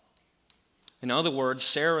God. In other words,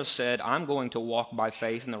 Sarah said, I'm going to walk by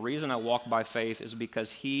faith, and the reason I walk by faith is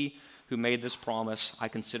because he who made this promise, I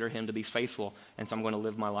consider him to be faithful, and so I'm going to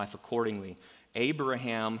live my life accordingly.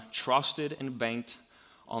 Abraham trusted and banked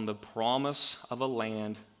on the promise of a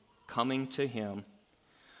land coming to him,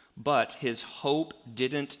 but his hope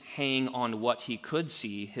didn't hang on what he could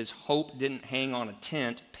see. His hope didn't hang on a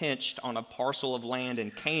tent pitched on a parcel of land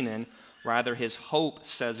in Canaan. Rather, his hope,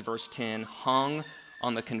 says verse 10, hung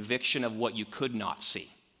on the conviction of what you could not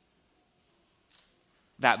see.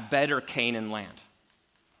 That better Canaan land,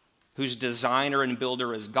 whose designer and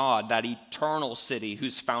builder is God, that eternal city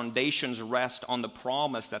whose foundations rest on the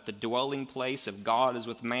promise that the dwelling place of God is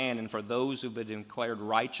with man, and for those who've been declared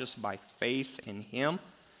righteous by faith in him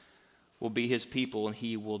will be his people, and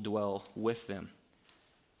he will dwell with them.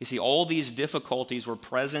 You see, all these difficulties were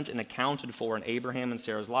present and accounted for in Abraham and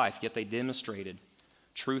Sarah's life, yet they demonstrated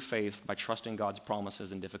true faith by trusting God's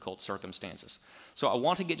promises in difficult circumstances. So I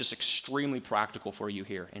want to get just extremely practical for you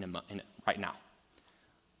here right now.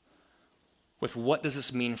 With what does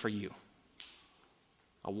this mean for you?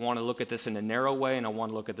 I want to look at this in a narrow way, and I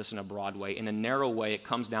want to look at this in a broad way. In a narrow way, it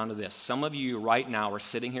comes down to this. Some of you right now are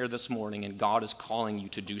sitting here this morning, and God is calling you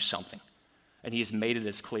to do something, and he has made it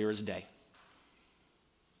as clear as day.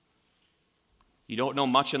 You don't know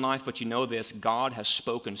much in life, but you know this. God has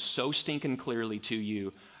spoken so stinking clearly to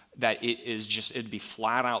you that it'd be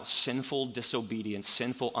flat out sinful disobedience,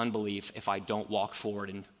 sinful unbelief if I don't walk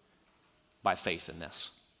forward by faith in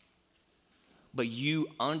this. But you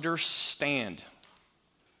understand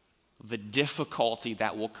the difficulty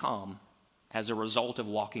that will come as a result of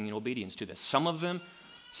walking in obedience to this. Some of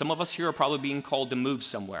us here are probably being called to move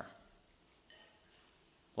somewhere,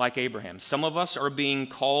 like Abraham. Some of us are being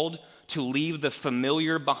called to leave the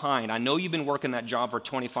familiar behind. I know you've been working that job for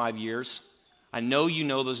 25 years. I know you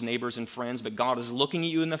know those neighbors and friends, but God is looking at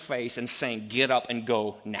you in the face and saying, get up and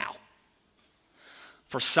go now.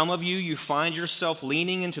 For some of you, you find yourself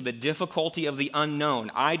leaning into the difficulty of the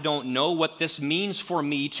unknown. I don't know what this means for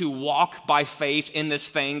me to walk by faith in this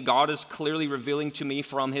thing God is clearly revealing to me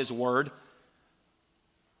from his word.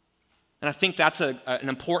 And I think that's an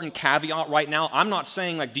important caveat right now. I'm not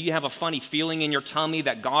saying, do you have a funny feeling in your tummy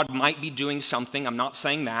that God might be doing something? I'm not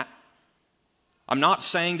saying that. I'm not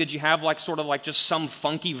saying did you have just some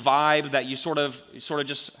funky vibe that you sort of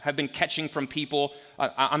just have been catching from people.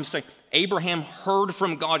 I'm saying Abraham heard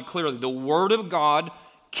from God clearly. The word of God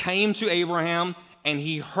came to Abraham and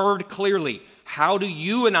he heard clearly. How do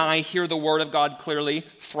you and I hear the word of God clearly?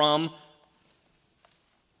 From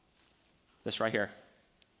this right here.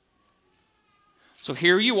 So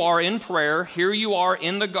here you are in prayer, here you are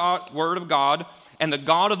in the word of God, and the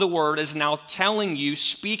God of the word is now telling you,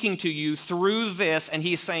 speaking to you through this, and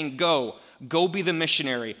he's saying, go be the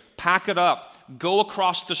missionary, pack it up, go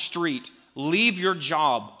across the street, leave your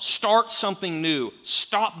job, start something new,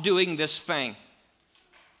 stop doing this thing.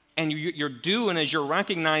 And you're doing as you're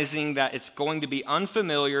recognizing that it's going to be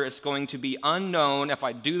unfamiliar, it's going to be unknown. If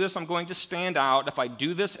I do this, I'm going to stand out. If I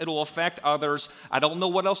do this, it'll affect others. I don't know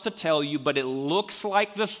what else to tell you, but it looks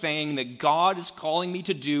like the thing that God is calling me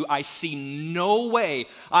to do. I see no way.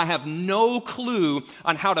 I have no clue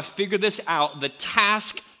on how to figure this out. The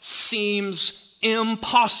task seems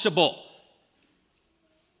impossible.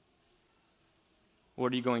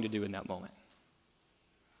 What are you going to do in that moment?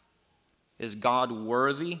 Is God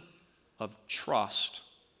worthy of trust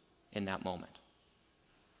in that moment?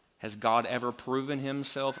 Has God ever proven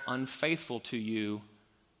himself unfaithful to you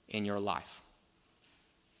in your life?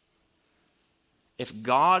 If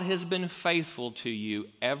God has been faithful to you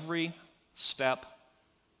every step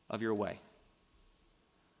of your way,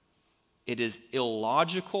 it is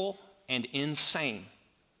illogical and insane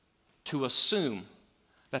to assume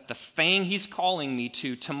that the thing he's calling me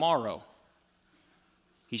to tomorrow,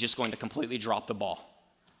 he's just going to completely drop the ball,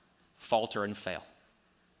 falter, and fail.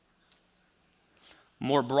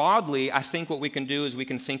 More broadly, I think what we can do is we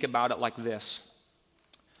can think about it like this.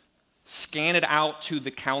 Scan it out to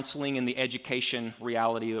the counseling and the education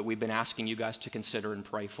reality that we've been asking you guys to consider and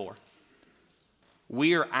pray for.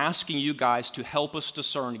 We are asking you guys to help us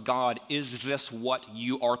discern, God, is this what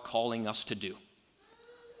you are calling us to do?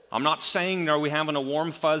 I'm not saying, are we having a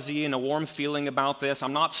warm fuzzy and a warm feeling about this?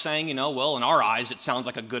 I'm not saying, well, in our eyes, it sounds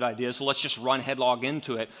like a good idea, so let's just run headlong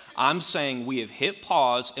into it. I'm saying we have hit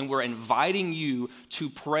pause and we're inviting you to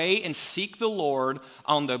pray and seek the Lord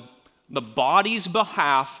on the the body's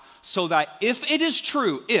behalf, so that if it is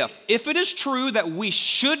true that we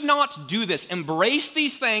should not do this, embrace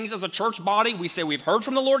these things as a church body, we say we've heard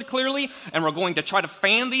from the Lord clearly, and we're going to try to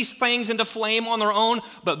fan these things into flame on their own,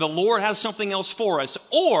 but the Lord has something else for us.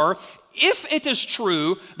 Or if it is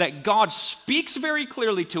true that God speaks very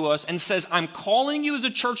clearly to us and says, I'm calling you as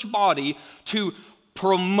a church body to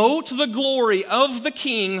promote the glory of the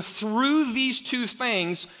King through these two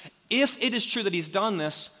things, if it is true that he's done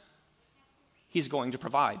this, he's going to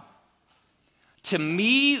provide. To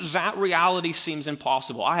me, that reality seems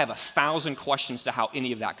impossible. I have 1,000 questions to how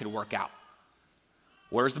any of that could work out.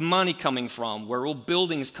 Where's the money coming from? Where will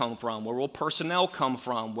buildings come from? Where will personnel come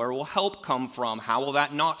from? Where will help come from? How will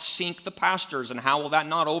that not sink the pastors? And how will that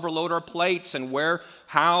not overload our plates? And where,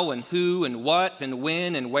 how, and who, and what, and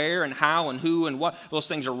when, and where, and how, and who, and what? Those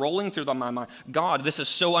things are rolling through my mind. God, this is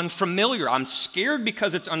so unfamiliar. I'm scared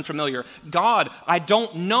because it's unfamiliar. God, I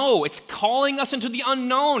don't know. It's calling us into the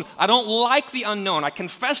unknown. I don't like the unknown. I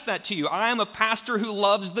confess that to you. I am a pastor who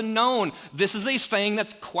loves the known. This is a thing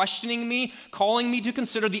that's questioning me, calling me to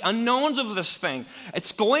consider the unknowns of this thing.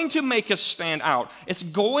 It's going to make us stand out. It's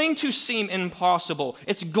going to seem impossible.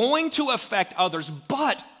 It's going to affect others.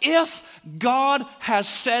 But if God has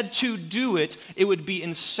said to do it, it would be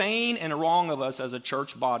insane and wrong of us as a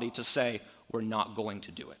church body to say we're not going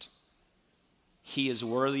to do it. He is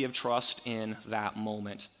worthy of trust in that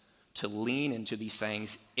moment to lean into these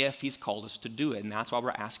things if he's called us to do it. And that's why we're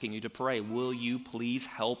asking you to pray. Will you please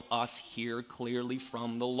help us hear clearly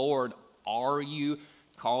from the Lord? Are you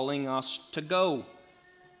calling us to go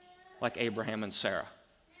like Abraham and Sarah?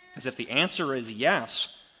 Because if the answer is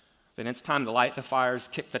yes, then it's time to light the fires,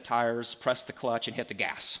 kick the tires, press the clutch, and hit the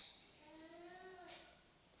gas.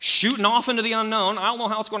 Shooting off into the unknown. I don't know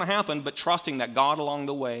how it's going to happen, but trusting that God along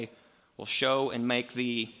the way will show and make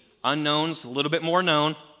the unknowns a little bit more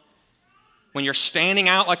known. When you're standing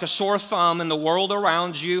out like a sore thumb in the world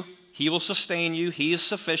around you, he will sustain you. He is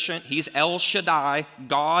sufficient. He's El Shaddai,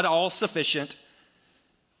 God all-sufficient.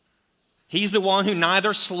 He's the one who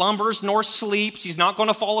neither slumbers nor sleeps. He's not going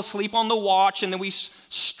to fall asleep on the watch, and then we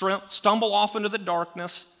stumble off into the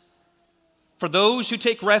darkness. For those who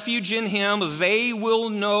take refuge in him, they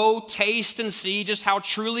will know, taste, and see just how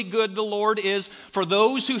truly good the Lord is. For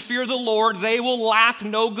those who fear the Lord, they will lack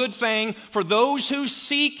no good thing. For those who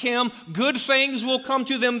seek him, good things will come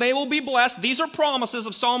to them. They will be blessed. These are promises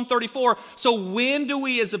of Psalm 34. So when do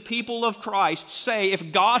we as a people of Christ say,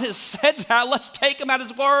 if God has said that, let's take him at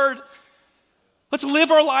his word. Let's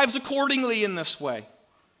live our lives accordingly in this way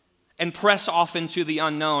and press off into the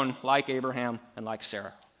unknown like Abraham and like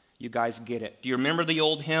Sarah. You guys get it. Do you remember the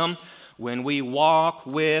old hymn? When we walk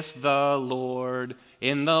with the Lord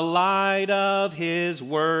in the light of his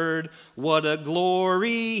word, what a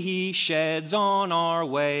glory he sheds on our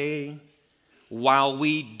way. While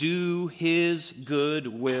we do his good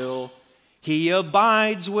will, he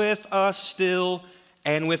abides with us still,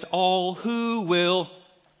 and with all who will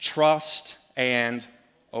trust and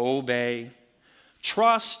obey.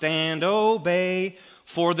 Trust and obey.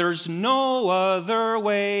 For there's no other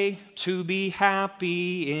way to be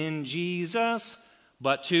happy in Jesus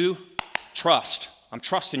but to trust. I'm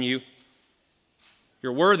trusting you.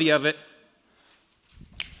 You're worthy of it.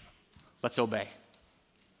 Let's obey.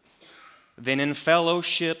 Then in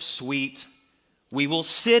fellowship sweet, we will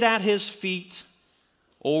sit at his feet,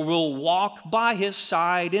 or we'll walk by his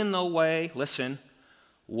side in the way. Listen,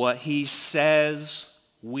 what he says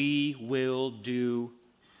we will do.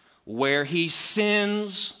 Where he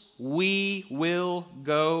sends, we will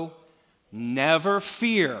go. Never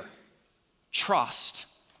fear. Trust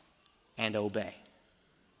and obey.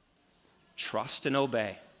 Trust and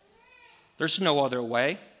obey. There's no other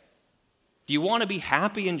way. Do you want to be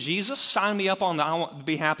happy in Jesus? Sign me up on the I want to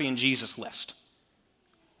be happy in Jesus list.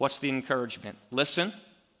 What's the encouragement? Listen,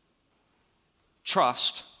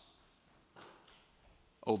 trust,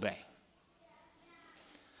 obey.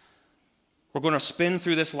 We're going to spin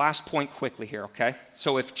through this last point quickly here, okay?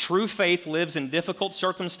 So if true faith lives in difficult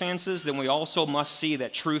circumstances, then we also must see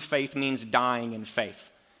that true faith means dying in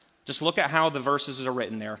faith. Just look at how the verses are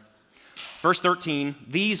written there. Verse 13,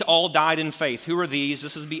 these all died in faith. Who are these?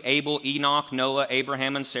 This is Abel, Enoch, Noah,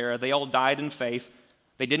 Abraham, and Sarah. They all died in faith.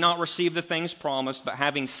 They did not receive the things promised, but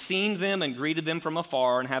having seen them and greeted them from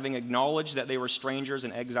afar, and having acknowledged that they were strangers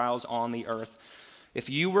and exiles on the earth. If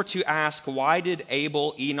you were to ask, why did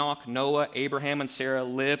Abel, Enoch, Noah, Abraham, and Sarah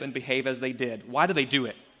live and behave as they did? Why did they do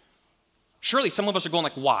it? Surely some of us are going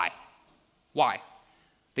like, why? Why?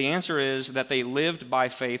 The answer is that they lived by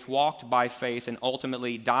faith, walked by faith, and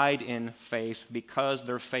ultimately died in faith because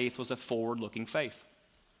their faith was a forward-looking faith.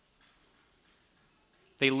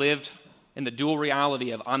 They lived in the dual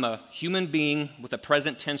reality of I'm a human being with a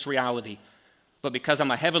present tense reality, but because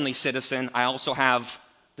I'm a heavenly citizen, I also have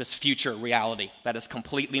this future reality that is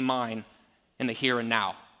completely mine in the here and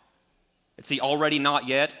now. It's the already not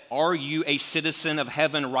yet. Are you a citizen of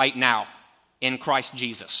heaven right now in Christ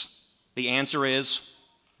Jesus? The answer is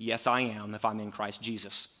yes, I am if I'm in Christ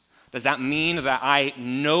Jesus. Does that mean that I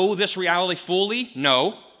know this reality fully?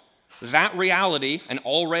 No. That reality, an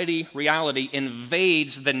already reality,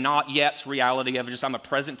 invades the not yet reality of just I'm a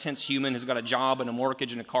present tense human who's got a job and a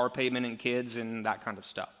mortgage and a car payment and kids and that kind of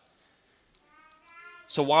stuff.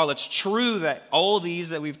 So while it's true that all these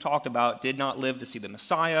that we've talked about did not live to see the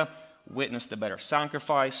Messiah, witness the better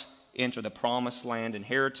sacrifice, enter the promised land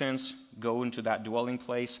inheritance, go into that dwelling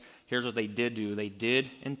place, here's what they did do. They did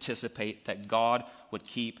anticipate that God would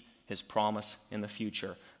keep his promise in the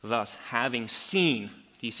future. Thus, having seen,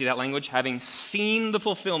 do you see that language? Having seen the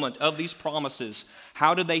fulfillment of these promises,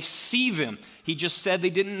 how did they see them? He just said they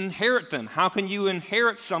didn't inherit them. How can you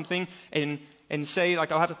inherit something and say,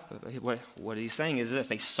 like, I'll have to, what he's saying is this,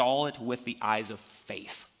 they saw it with the eyes of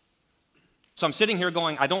faith. So I'm sitting here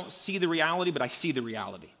going, I don't see the reality, but I see the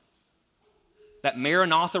reality. That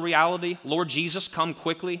Maranatha reality, Lord Jesus, come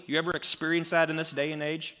quickly. You ever experience that in this day and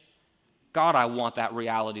age? God, I want that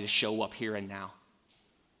reality to show up here and now.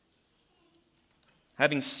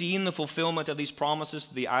 Having seen the fulfillment of these promises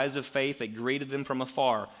through the eyes of faith, they greeted them from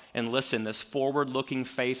afar. And listen, this forward-looking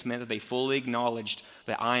faith meant that they fully acknowledged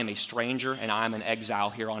that I am a stranger and I am an exile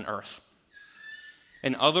here on earth.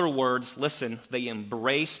 In other words, listen, they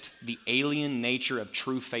embraced the alien nature of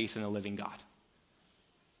true faith in the living God.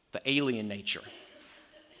 The alien nature.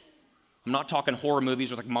 I'm not talking horror movies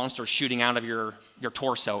with like monsters shooting out of your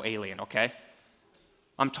torso, alien, okay?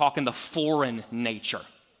 I'm talking the foreign nature.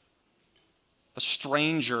 The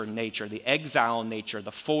stranger nature, the exile nature,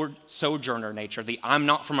 the sojourner nature, the I'm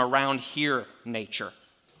not from around here nature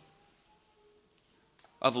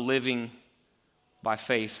of living by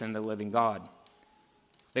faith in the living God.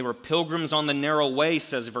 They were pilgrims on the narrow way,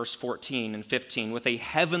 says verse 14 and 15, with a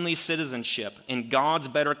heavenly citizenship in God's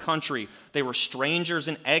better country. They were strangers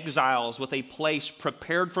and exiles with a place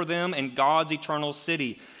prepared for them in God's eternal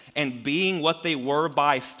city. And being what they were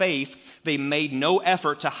by faith, they made no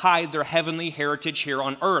effort to hide their heavenly heritage here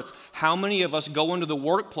on earth. How many of us go into the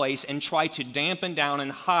workplace and try to dampen down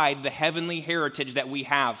and hide the heavenly heritage that we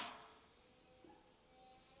have?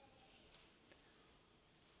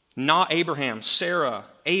 Not Abraham, Sarah,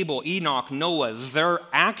 Abel, Enoch, Noah. Their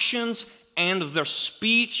actions and the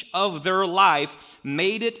speech of their life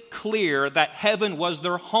made it clear that heaven was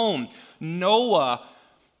their home. Noah,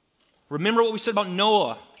 remember what we said about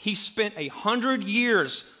Noah? He spent 100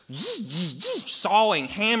 years sawing,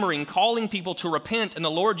 hammering, calling people to repent in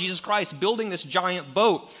the Lord Jesus Christ, building this giant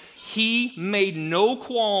boat. He made no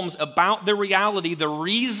qualms about the reality. The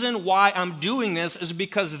reason why I'm doing this is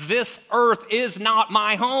because this earth is not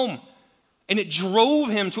my home. And it drove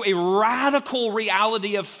him to a radical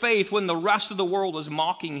reality of faith when the rest of the world was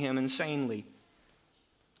mocking him insanely.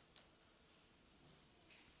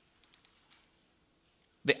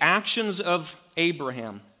 The actions of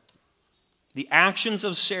Abraham, the actions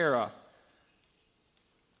of Sarah,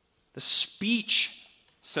 the speech,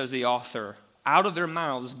 says the author, out of their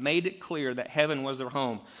mouths made it clear that heaven was their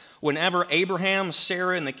home. Whenever Abraham,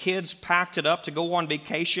 Sarah, and the kids packed it up to go on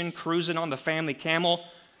vacation, cruising on the family camel,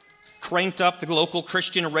 cranked up the local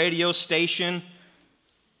Christian radio station,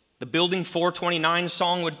 the Building 429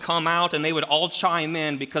 song would come out and they would all chime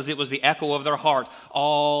in because it was the echo of their heart.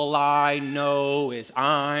 All I know is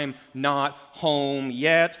I'm not home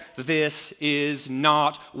yet. This is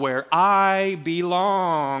not where I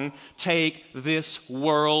belong. Take this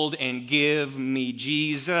world and give me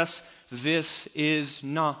Jesus. This is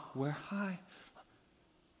not where I...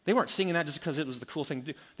 They weren't singing that just because it was the cool thing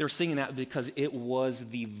to do. They were singing that because it was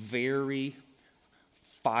the very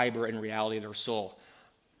fiber and reality of their soul.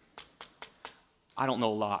 I don't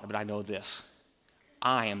know a lot, but I know this.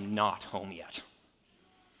 I am not home yet.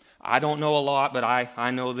 I don't know a lot, but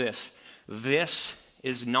I know this. This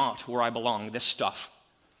is not where I belong, this stuff.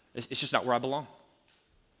 It's just not where I belong.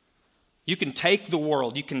 You can take the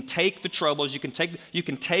world, you can take the troubles, you can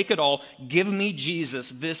take it all. Give me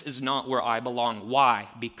Jesus. This is not where I belong. Why?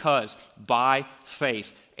 Because by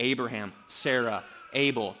faith, Abraham, Sarah,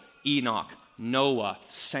 Abel, Enoch, Noah,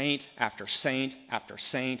 saint after saint after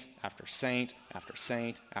saint after saint after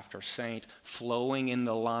saint after saint, flowing in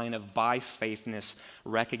the line of by faithness,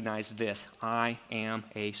 recognized this: I am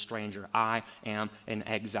a stranger. I am an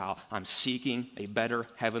exile. I'm seeking a better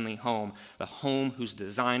heavenly home, the home whose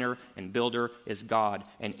designer and builder is God.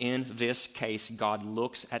 And in this case, God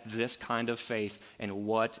looks at this kind of faith, and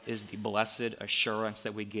what is the blessed assurance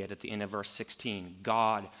that we get at the end of verse 16?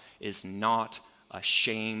 God is not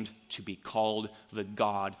ashamed to be called the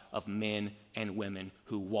God of men and women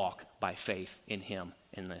who walk by faith in him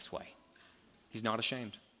in this way. He's not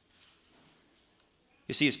ashamed.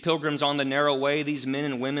 You see, as pilgrims on the narrow way, these men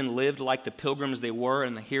and women lived like the pilgrims they were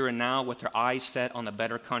in the here and now, with their eyes set on the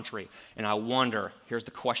better country. And I wonder, here's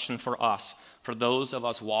the question for us, for those of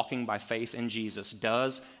us walking by faith in Jesus,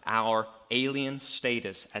 does our alien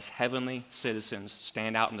status as heavenly citizens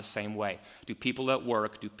stand out in the same way? Do people at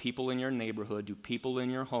work, do people in your neighborhood, do people in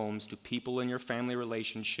your homes, do people in your family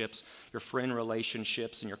relationships, your friend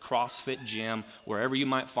relationships, in your CrossFit gym, wherever you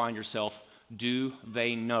might find yourself, do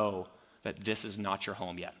they know that this is not your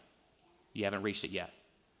home yet? You haven't reached it yet.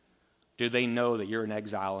 Do they know that you're an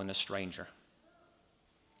exile and a stranger?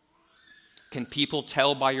 Can people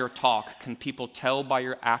tell by your talk? Can people tell by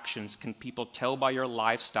your actions? Can people tell by your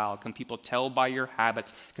lifestyle? Can people tell by your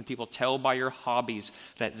habits? Can people tell by your hobbies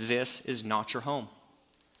that this is not your home?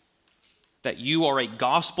 That you are a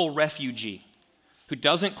gospel refugee who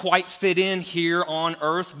doesn't quite fit in here on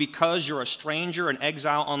earth because you're a stranger and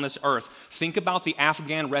exile on this earth. Think about the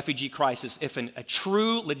Afghan refugee crisis. If a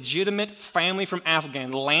true, legitimate family from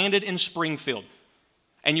Afghan landed in Springfield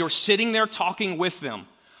and you're sitting there talking with them,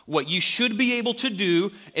 what you should be able to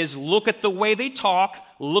do is look at the way they talk,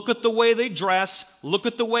 look at the way they dress, look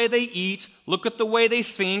at the way they eat, look at the way they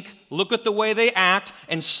think, look at the way they act,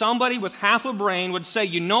 and somebody with half a brain would say,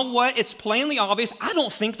 you know what, it's plainly obvious, I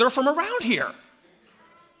don't think they're from around here.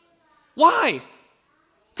 Why?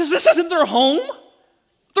 Because this isn't their home.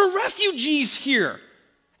 They're refugees here.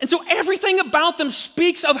 And so everything about them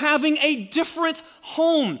speaks of having a different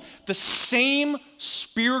home. The same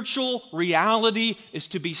spiritual reality is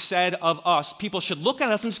to be said of us. People should look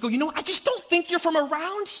at us and just go, you know, I just don't think you're from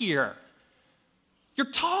around here. Your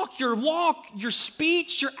talk, your walk, your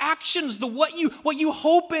speech, your actions, what you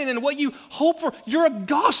hope in and what you hope for, you're a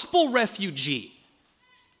gospel refugee.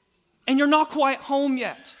 And you're not quite home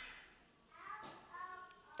yet.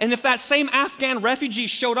 And if that same Afghan refugee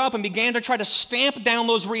showed up and began to try to stamp down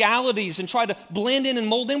those realities and try to blend in and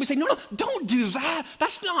mold in, we say, no, don't do that.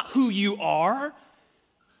 That's not who you are.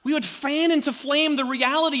 We would fan into flame the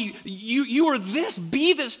reality. You are this,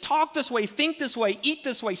 be this, talk this way, think this way, eat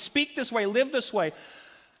this way, speak this way, live this way.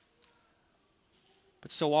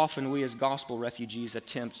 But so often we as gospel refugees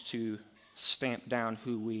attempt to stamp down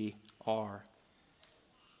who we are.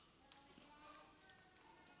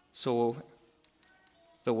 So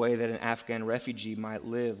the way that an Afghan refugee might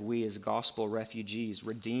live, we as gospel refugees,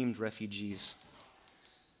 redeemed refugees,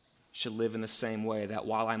 should live in the same way. That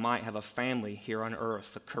while I might have a family here on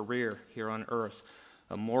earth, a career here on earth,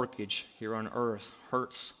 a mortgage here on earth,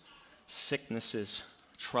 hurts, sicknesses,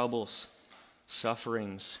 troubles,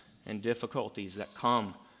 sufferings, and difficulties that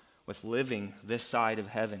come with living this side of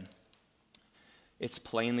heaven, it's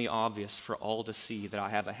plainly obvious for all to see that I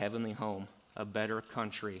have a heavenly home, a better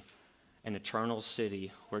country, an eternal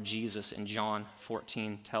city where Jesus in John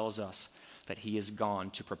 14 tells us that he is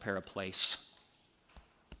gone to prepare a place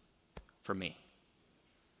for me.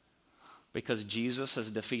 Because Jesus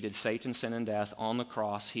has defeated Satan, sin, and death on the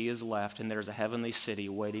cross, he is left, and there's a heavenly city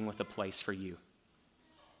waiting with a place for you.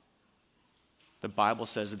 The Bible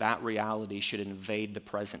says that reality should invade the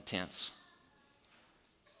present tense.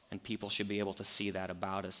 And people should be able to see that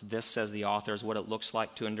about us. This, says the author, is what it looks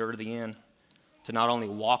like to endure to the end. To not only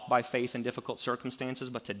walk by faith in difficult circumstances,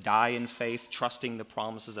 but to die in faith, trusting the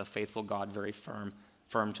promises of faithful God very firm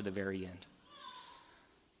to the very end.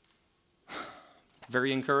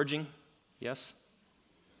 Very encouraging, yes?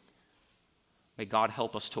 May God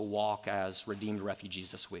help us to walk as redeemed refugees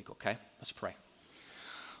this week, okay? Let's pray.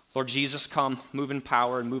 Lord Jesus, come, move in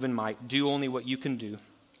power and move in might. Do only what you can do.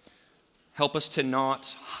 Help us to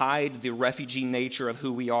not hide the refugee nature of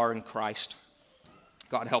who we are in Christ.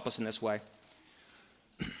 God, help us in this way.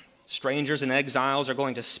 Strangers and exiles are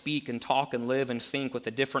going to speak and talk and live and think with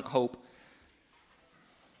a different hope.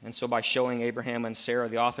 And so by showing Abraham and Sarah,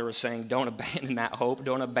 the author is saying, don't abandon that hope.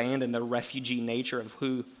 Don't abandon the refugee nature of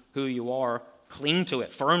who you are. Cling to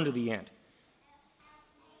it, firm to the end.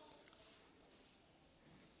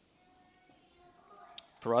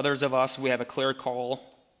 For others of us, we have a clear call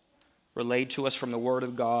relayed to us from the Word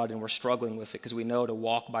of God, and we're struggling with it because we know to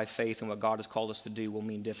walk by faith and what God has called us to do will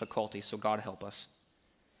mean difficulty. So God help us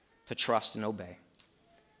to trust and obey.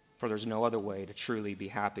 For there's no other way to truly be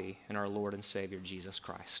happy in our Lord and Savior, Jesus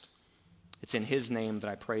Christ. It's in His name that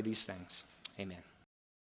I pray these things. Amen.